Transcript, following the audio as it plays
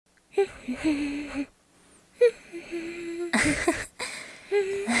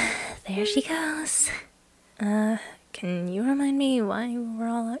There she goes. Can you remind me why we're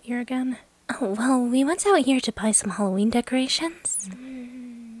all out here again? Oh, well, we went out here to buy some Halloween decorations.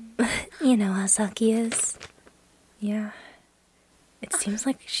 You know how Saki is. Yeah. It seems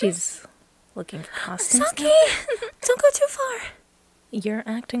like she's looking for costumes. Saki! Don't go too far. You're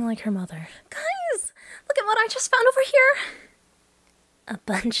acting like her mother. Guys, look at what I just found over here. A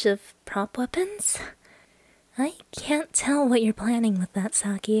bunch of prop weapons? I can't tell what you're planning with that,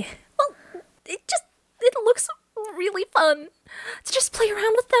 Saki. Well, it looks really fun to just play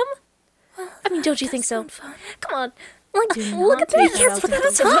around with them. Well, I mean, don't you think so? Fun. Come on, like, Do look not at me. take Yes, look at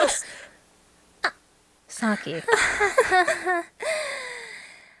those us. Saki.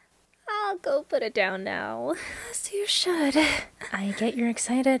 I'll go put it down now. As you should. I get you're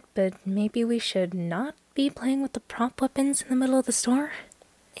excited, but maybe we should not be playing with the prop weapons in the middle of the store?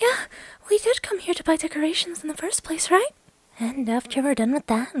 Yeah, we did come here to buy decorations in the first place, right? And after we're done with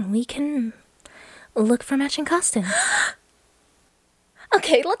that, we can look for matching costumes.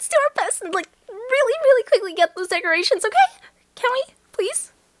 Okay, let's do our best and, like, really, really quickly get those decorations, okay? Can we?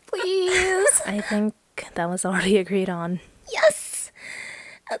 Please? Please? I think that was already agreed on. Yes!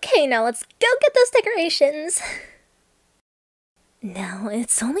 Okay, now let's go get those decorations. No,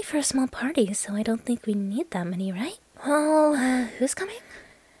 it's only for a small party, so I don't think we need that many, right? Well, who's coming?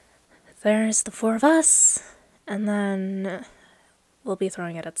 There's the 4 of us, and then we'll be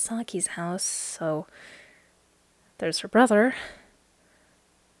throwing it at Saki's house, so there's her brother.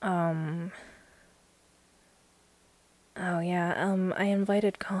 Oh yeah, I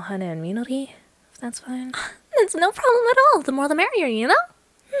invited Kohana and Minori, if that's fine. That's no problem at all. The more the merrier, you know?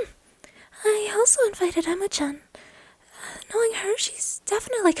 I also invited Emma-chan. Knowing her, she's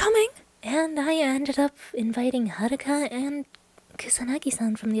definitely coming. And I ended up inviting Haruka and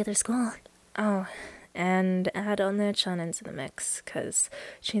Kusanagi-san from the other school. Oh, and add One-chan into the mix, because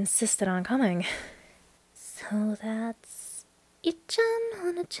she insisted on coming. So that's I-chan,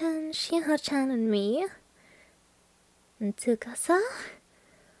 Hana-chan, Shiho-chan, and me. And Tsukasa,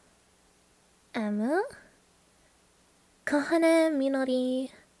 Emu, Kohane, Minori,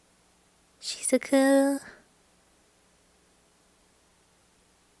 Shizuku,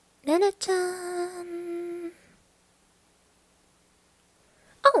 Nene-chan.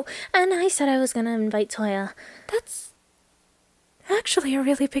 Oh, and I said I was gonna invite Toya. That's actually a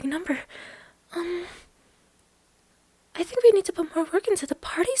really big number. I think we need to put more work into the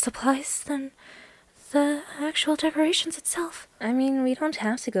party supplies than the actual decorations itself. I mean, we don't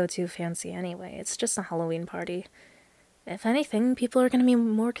have to go too fancy anyway. It's just a Halloween party. If anything, people are gonna be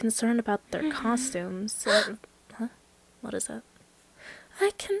more concerned about their costumes. Huh? What is that?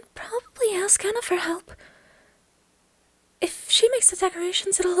 I can probably ask Anna for help. If she makes the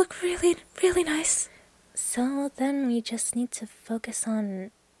decorations, it'll look really, really nice. So then we just need to focus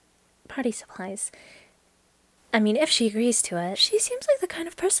on party supplies. I mean, if she agrees to it. She seems like the kind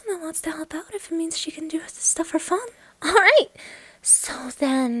of person that wants to help out if it means she can do this stuff for fun. Alright! So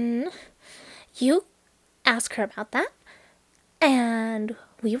then you ask her about that. And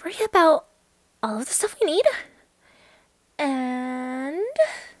we worry about all of the stuff we need. And...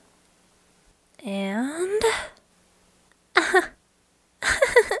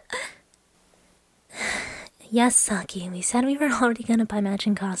 Yes, Saki, we said we were already gonna buy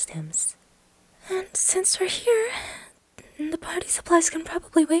matching costumes. And since we're here, the party supplies can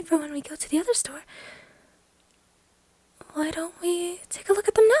probably wait for when we go to the other store. Why don't we take a look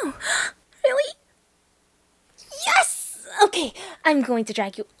at them now? Really? Yes! Okay, I'm going to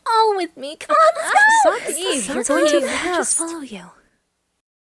drag you all with me. Come on, let's go! Saki, You're going too I'll fast. just follow you.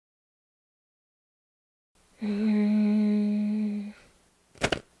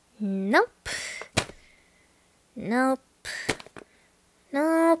 Nope. Nope.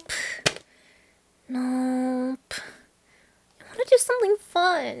 Nope. Nope. I want to do something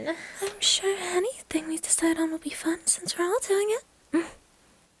fun. I'm sure anything we decide on will be fun since we're all doing it.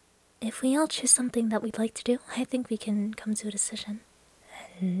 If we all choose something that we'd like to do, I think we can come to a decision.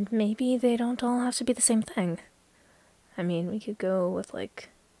 And maybe they don't all have to be the same thing. I mean, we could go with, like,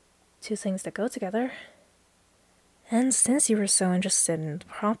 2 things that go together. And since you were so interested in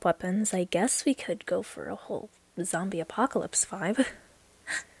prop weapons, I guess we could go for a whole zombie apocalypse vibe.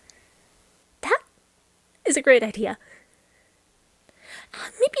 That is a great idea.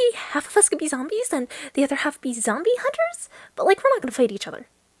 Maybe half of us could be zombies and the other half be zombie hunters, but like we're not gonna fight each other.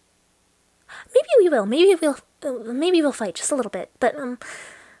 Maybe we will. Maybe we'll fight just a little bit. But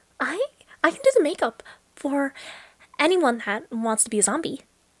I can do the makeup for anyone that wants to be a zombie.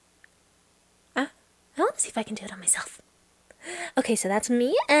 I want to see if I can do it on myself. Okay, so that's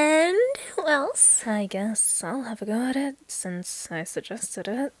me, and who else? I guess I'll have a go at it, since I suggested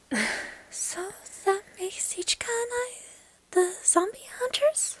it. So that makes Ichika and I the zombie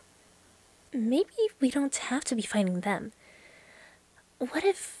hunters? Maybe we don't have to be fighting them. What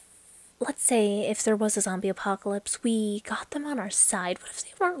if, let's say, if there was a zombie apocalypse, we got them on our side? What if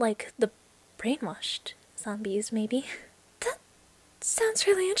they weren't like the brainwashed zombies, maybe? That sounds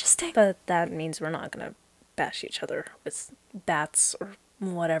really interesting. But that means we're not gonna bash each other with bats or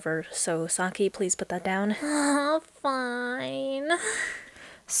whatever, so Saki, please put that down. Oh, fine.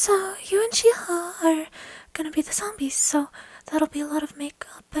 So you and Chiharu are gonna be the zombies, so that'll be a lot of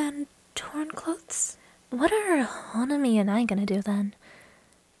makeup and torn clothes. What are Hanami and I gonna do then?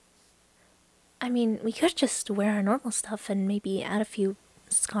 I mean, we could just wear our normal stuff and maybe add a few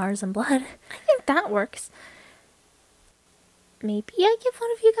scars and blood. I think that works. Maybe I give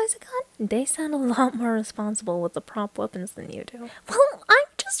one of you guys a gun? They sound a lot more responsible with the prop weapons than you do. Well, I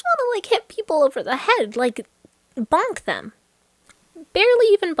just want to, like, hit people over the head, like, bonk them. Barely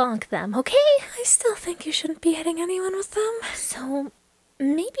even bonk them, okay? I still think you shouldn't be hitting anyone with them. So,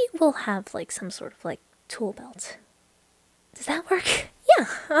 maybe we'll have, like, some sort of, like, tool belt. Does that work? Yeah,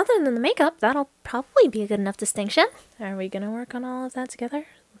 other than the makeup, that'll probably be a good enough distinction. Are we gonna work on all of that together?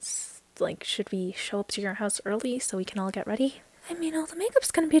 Like, should we show up to your house early so we can all get ready? I mean, all the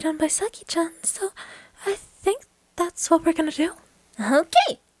makeup's gonna be done by Saki-chan, so I think that's what we're gonna do.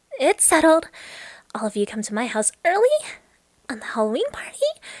 Okay, it's settled. All of you come to my house early on the Halloween party,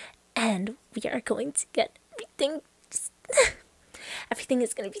 and we are going to get everything. Everything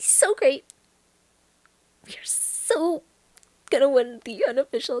is gonna be so great. We are so gonna win the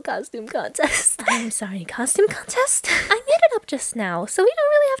unofficial costume contest. I'm sorry, costume contest? I made it up just now, so we don't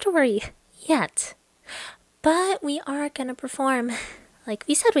really have to worry yet. But we are gonna perform, like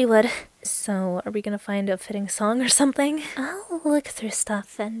we said we would. So, are we gonna find a fitting song or something? I'll look through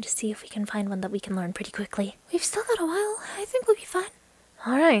stuff and see if we can find one that we can learn pretty quickly. We've still got a while. I think we'll be fine.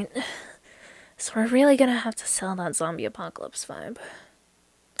 Alright. So we're really gonna have to sell that zombie apocalypse vibe.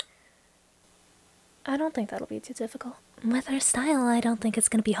 I don't think that'll be too difficult. With our style, I don't think it's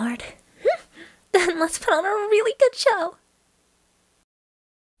gonna be hard. Then let's put on a really good show.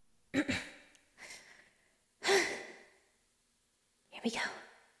 Here we go.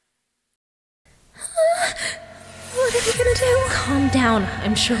 What are we gonna do? Calm down.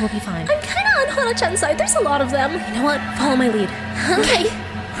 I'm sure we'll be fine. I'm kinda on Hana-chan's side. There's a lot of them. You know what? Follow my lead. Okay.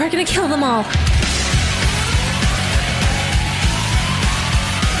 We're gonna kill them all.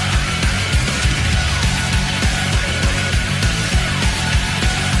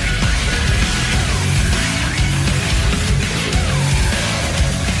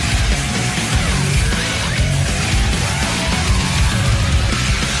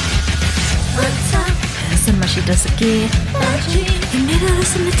 She does again. 夢なら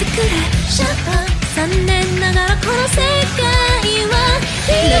覚めてくれシャッター残念ながらこの世界は今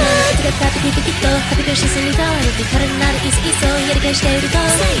手がかってきてきっと旅が沈み変わるビカルになるいっそいっそやり返していると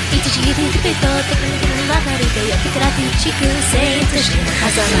一時的にピッとテクニックのばかりでやってからピッチクセイとしての狭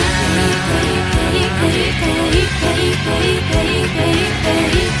間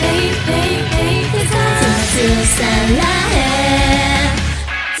つさらへ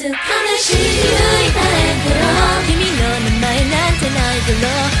悲しみ抜いたエンドロー君の名前なんてないだろう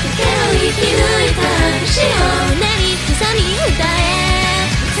けど生き抜いた証を胸に刻み歌え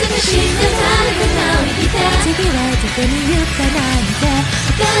美しい歌で歌を生きて次はどこに行かないで分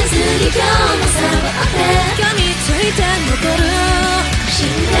からずに今日もさばって今日について残る死ん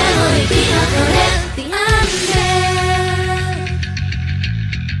でも生き残れ The Undead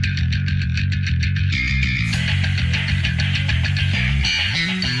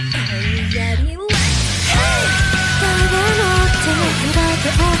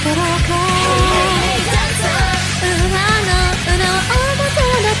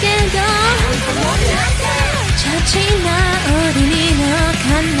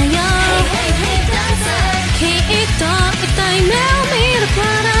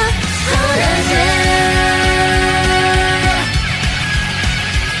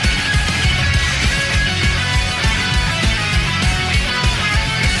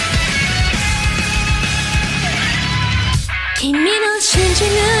君の信じ抜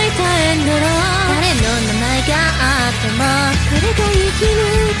いたエンドロー誰の名前があってもこれが生き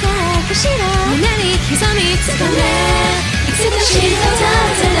抜いたかしら胸に刻みつかめいつか知った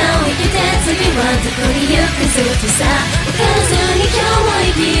手を生きて次はどこに行くずっとさ分からずに今日も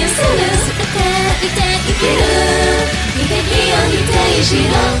生き